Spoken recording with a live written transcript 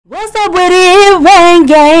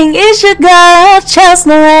gang, it's your girl Chelsea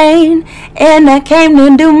Lorraine, and I came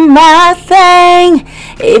to do my thing.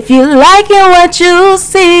 If you liking what you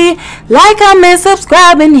see, like, comment,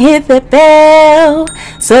 subscribe, and hit the bell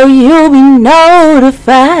so you'll be notified.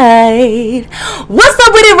 What's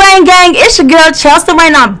up with it, Rain Gang? It's your girl Chelsea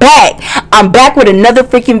Lorraine. I'm back with another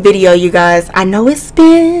freaking video, you guys. I know it's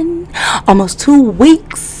been almost 2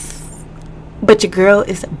 weeks, but your girl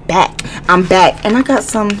is back. I'm back, and I got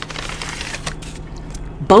some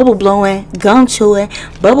bubble blowing, gum chewing,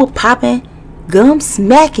 bubble popping, gum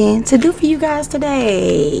smacking to do for you guys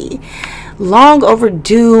today. Long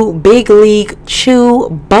overdue big league chew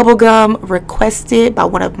bubble gum requested by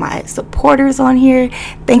one of my supporters on here.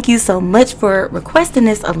 Thank you so much for requesting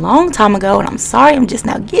this a long time ago, and I'm sorry I'm just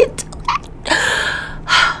now getting to it.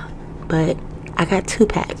 But I got 2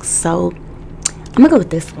 packs, so I'm gonna go with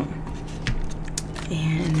this one,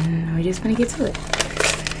 and we're just gonna get to it.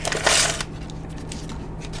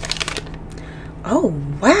 Oh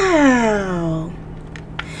wow,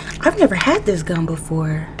 I've never had this gum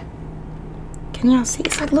before. Can y'all see?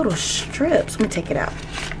 It's like little strips. Let me take it out.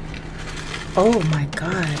 Oh my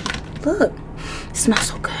god, look, it smells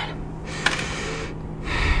so good.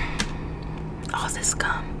 Oh, this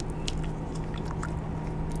gum.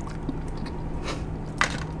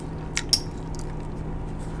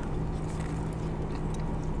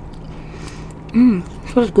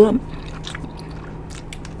 Feels good.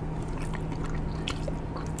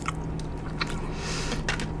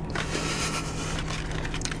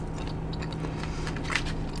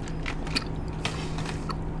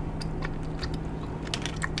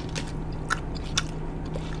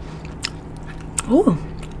 Oh,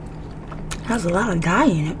 has a lot of dye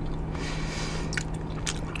in it.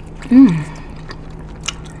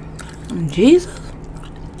 Jesus.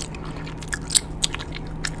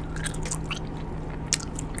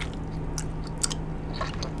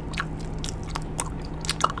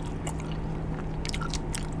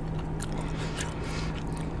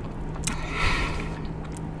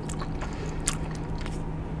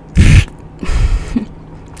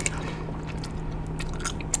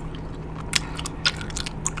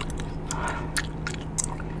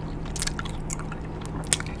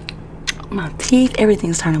 My teeth,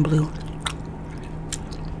 everything's turning blue.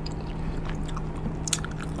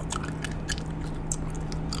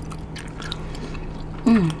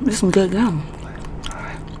 This is some good gum.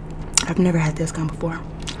 I've never had this gum before.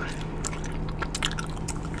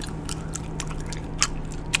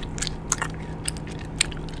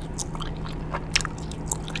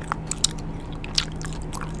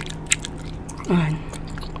 Alright.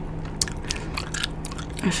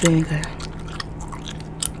 That's really good.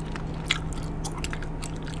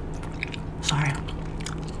 Sorry.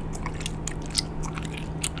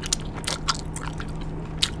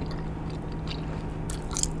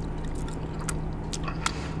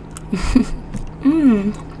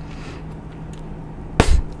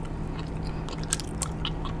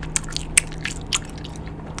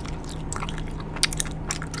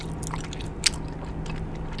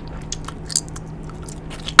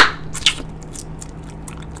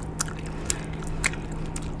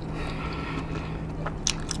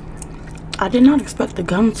 I did not expect the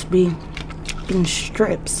gum to be in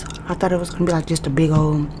strips. I thought it was gonna be like just a big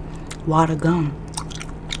old wad of gum.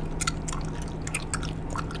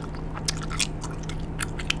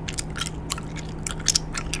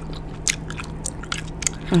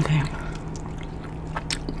 Okay.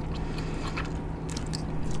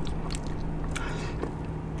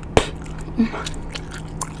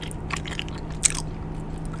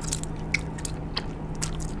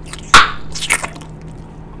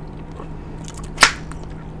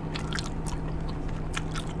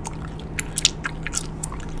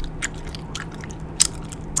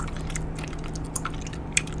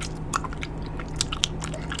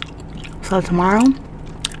 So tomorrow, I'm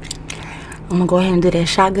gonna go ahead and do that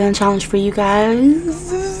shotgun challenge for you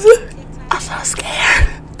guys. I'm so scared.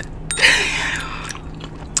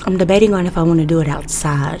 I'm debating on if I want to do it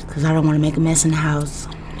outside because I don't want to make a mess in the house.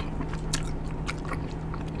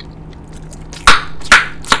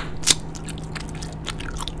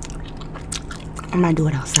 I might do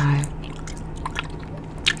it outside.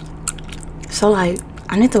 So like,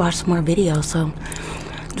 I need to watch some more videos. So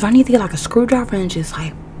do I need to get like a screwdriver and just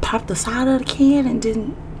like pop the side of the can and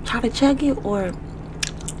then try to chug it, or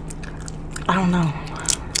I don't know.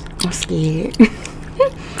 I'm scared.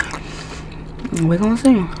 We're gonna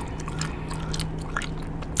see.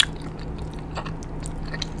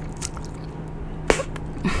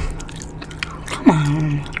 Come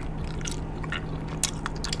on.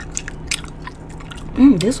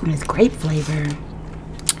 This one is grape flavor.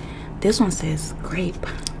 This one says grape.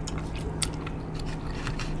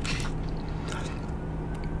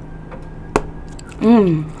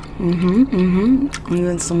 And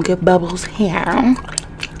then some good bubbles here.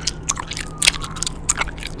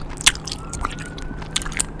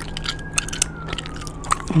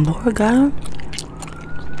 Lord God.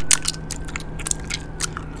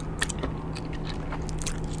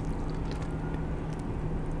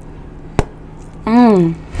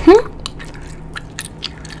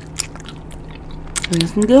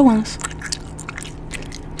 There's some good ones.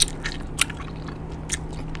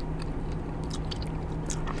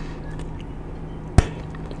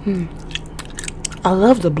 I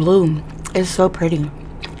love the blue. It's so pretty.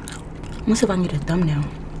 Let me see if I can get a thumbnail.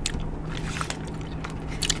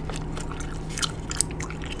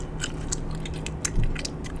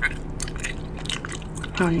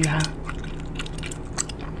 Oh yeah.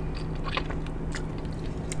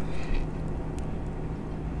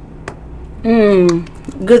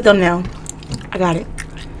 Good thumbnail. I got it.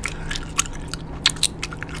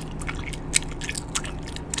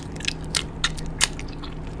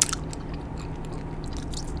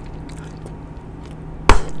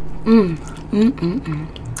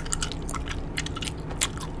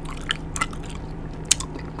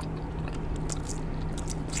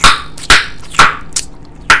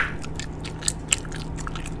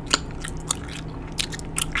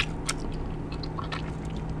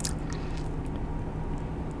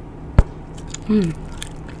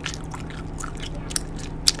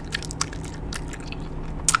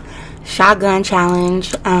 Shotgun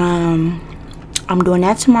challenge. I'm doing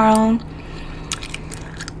that tomorrow.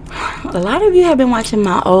 A lot of you have been watching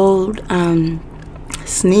my old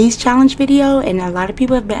sneeze challenge video, and a lot of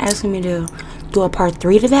people have been asking me to do a part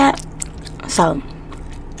 3 to that. So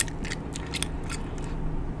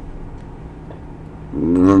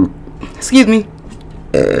excuse me,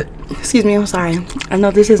 I'm sorry. I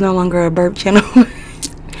know this is no longer a burp channel.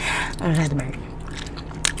 I just had to burp.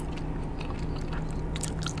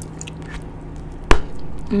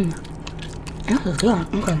 This is good.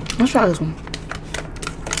 Okay, let's try this one.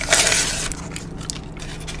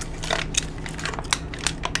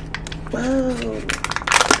 Whoa.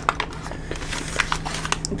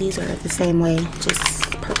 These are the same way,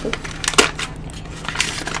 just purple.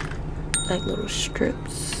 Like little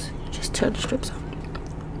strips. Just tear the strips out.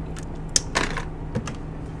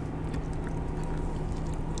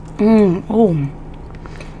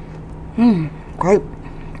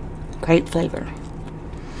 Great flavor.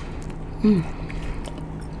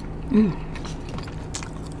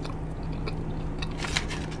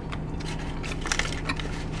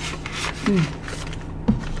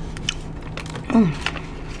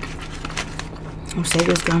 I'll save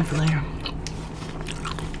this gum for later.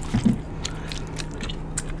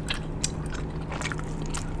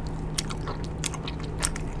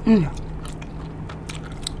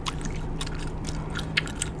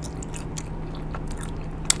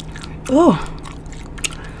 Oh,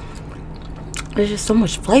 there's just so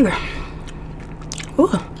much flavor.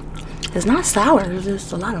 Ooh, it's not sour. There's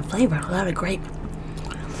just a lot of flavor, a lot of grape.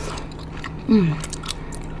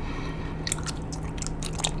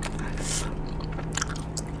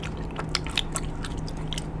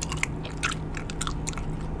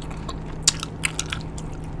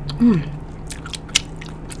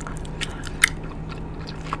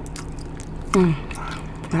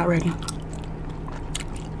 Not ready.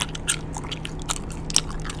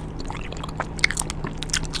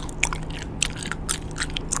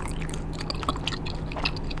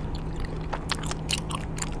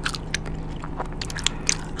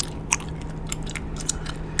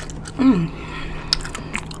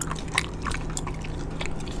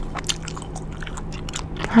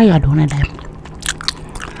 How y'all doing today?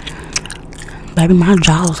 Baby, my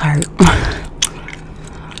jaws hurt.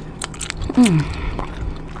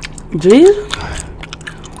 Jesus.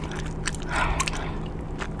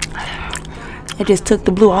 It just took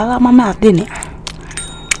the blue all out my mouth, didn't it?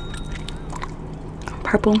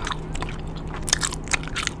 Purple.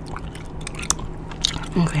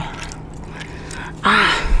 Okay.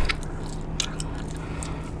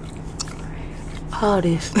 All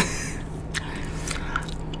this.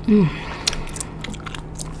 Yeah.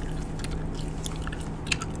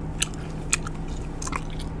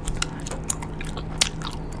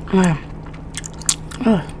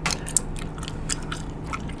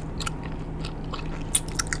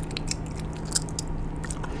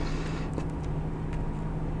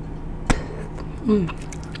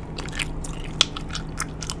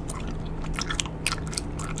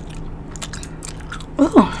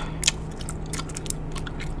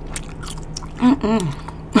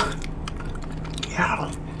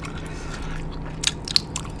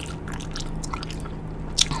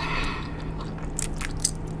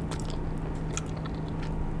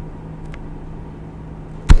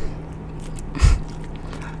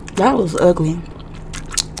 That was ugly.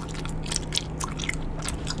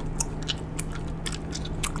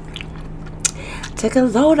 Take a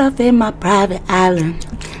load up in my private island.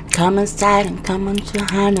 Come inside and come into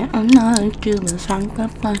honey. I'm not you, but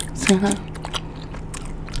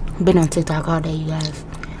been on TikTok all day, you guys.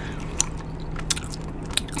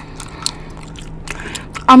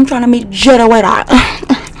 I'm trying to meet Jada Wait Out.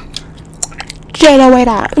 Jada Wait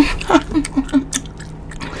Out.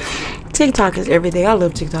 TikTok is everything. I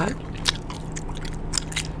love TikTok.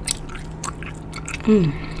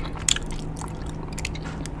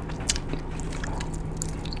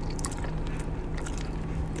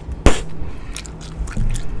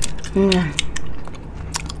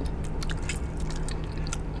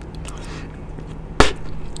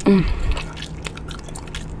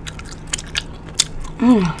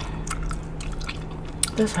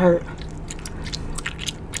 This hurt.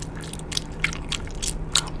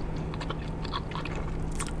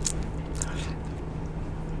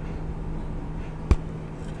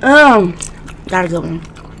 Gotta go.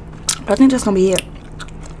 I think that's gonna be it.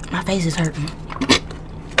 My face is hurting.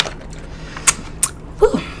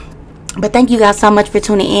 Whew. But thank you guys so much for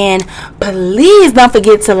tuning in. Please don't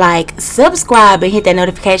forget to like, subscribe, and hit that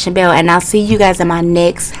notification bell. And I'll see you guys in my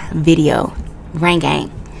next video. Rain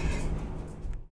gang.